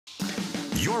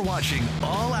You're watching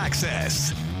All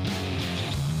Access.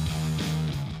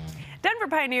 Denver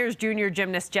Pioneers junior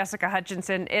gymnast Jessica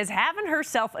Hutchinson is having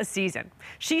herself a season.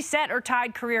 She set or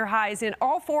tied career highs in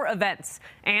all 4 events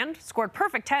and scored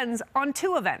perfect 10s on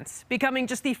 2 events, becoming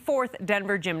just the 4th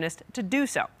Denver gymnast to do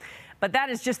so. But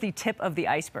that is just the tip of the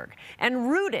iceberg. And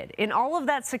rooted in all of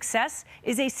that success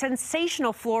is a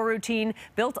sensational floor routine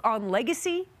built on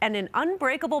legacy and an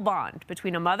unbreakable bond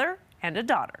between a mother and a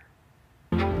daughter.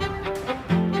 And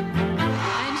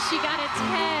she got a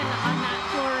 10 on that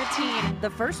floor routine. The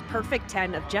first perfect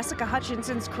 10 of Jessica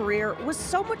Hutchinson's career was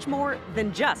so much more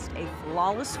than just a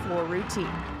flawless floor routine.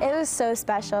 It was so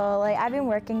special. Like, I've been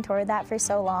working toward that for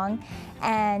so long,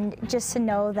 and just to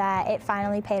know that it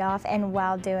finally paid off, and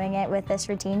while doing it with this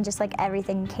routine, just like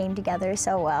everything came together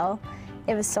so well.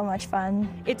 It was so much fun.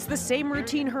 It's the same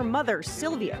routine her mother,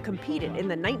 Sylvia, competed in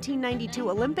the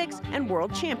 1992 Olympics and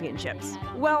World Championships.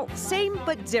 Well, same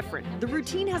but different. The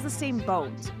routine has the same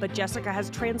bones, but Jessica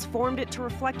has transformed it to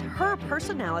reflect her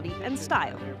personality and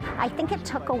style. I think it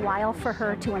took a while for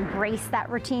her to embrace that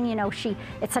routine. You know,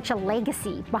 it's such a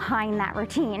legacy behind that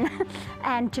routine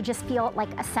and to just feel like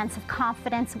a sense of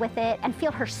confidence with it and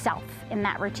feel herself in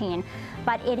that routine.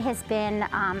 But it has been,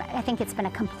 I think it's been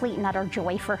a complete and utter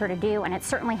joy for her to do, and it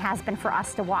certainly has been for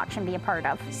us to watch and be a part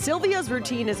of. Sylvia's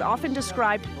routine is often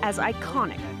described as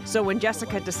iconic, so when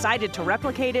Jessica decided to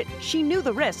replicate it, she knew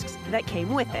the risks that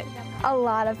came with it. A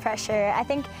lot of pressure. I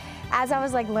think as I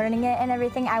was like learning it and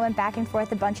everything, I went back and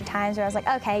forth a bunch of times where I was like,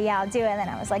 okay, yeah, I'll do it. And then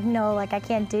I was like, no, like I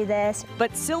can't do this.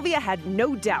 But Sylvia had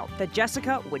no doubt that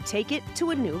Jessica would take it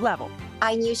to a new level.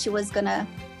 I knew she was gonna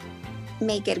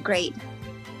make it great.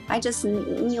 I just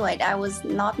knew it. I was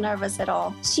not nervous at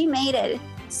all. She made it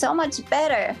so much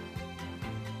better.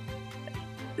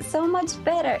 So much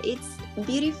better. It's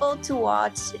beautiful to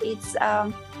watch. It's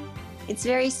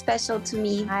very special to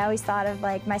me. I always thought of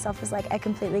like myself as like a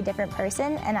completely different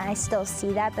person, and I still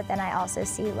see that, but then I also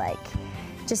see like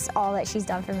just all that she's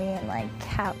done for me and like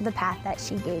how the path that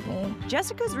she gave me.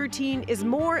 Jessica's routine is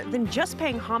more than just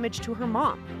paying homage to her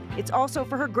mom. It's also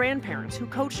for her grandparents who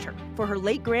coached her, for her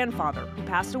late grandfather who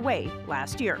passed away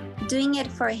last year. Doing it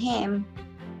for him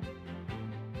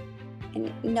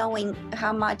and knowing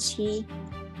how much he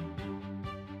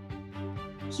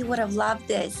would have loved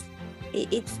this,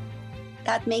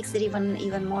 that makes it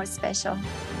even more special.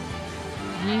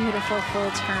 Beautiful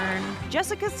full turn.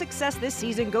 Jessica's success this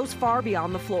season goes far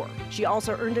beyond the floor. She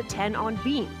also earned a 10 on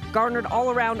beam, garnered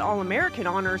all-around All-American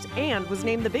honors, and was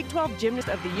named the Big 12 Gymnast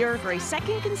of the Year for a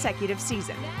 2nd consecutive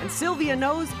season. And Sylvia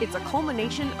knows it's a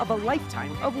culmination of a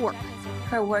lifetime of work.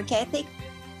 Her work ethic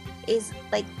is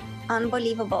like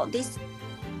unbelievable.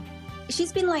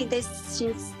 She's been like this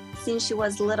since she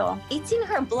was little. It's in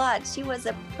her blood. She was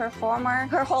a performer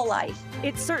her whole life.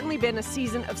 It's certainly been a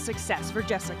season of success for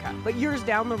Jessica, but years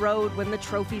down the road, when the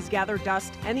trophies gather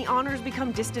dust and the honors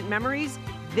become distant memories,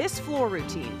 this floor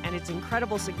routine and its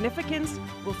incredible significance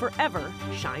will forever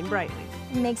shine brightly.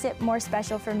 It makes it more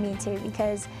special for me too,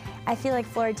 because I feel like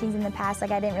floor routines in the past,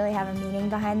 like I didn't really have a meaning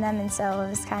behind them, and so it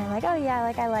was kind of like, oh yeah,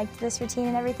 like I liked this routine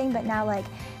and everything, but now like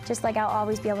just like I'll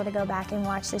always be able to go back and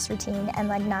watch this routine and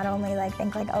like not only like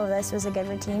think like, oh, this was a good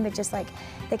routine, but just like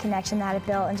the connection that it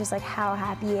built and just like how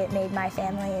happy it made my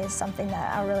family is something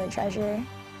that I'll really treasure.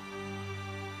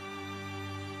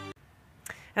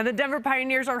 And the Denver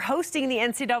Pioneers are hosting the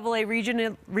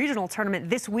NCAA regional tournament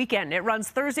this weekend. It runs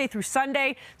Thursday through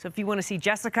Sunday. So if you want to see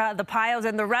Jessica, the Pios,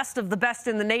 and the rest of the best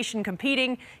in the nation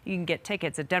competing, you can get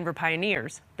tickets at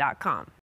denverpioneers.com.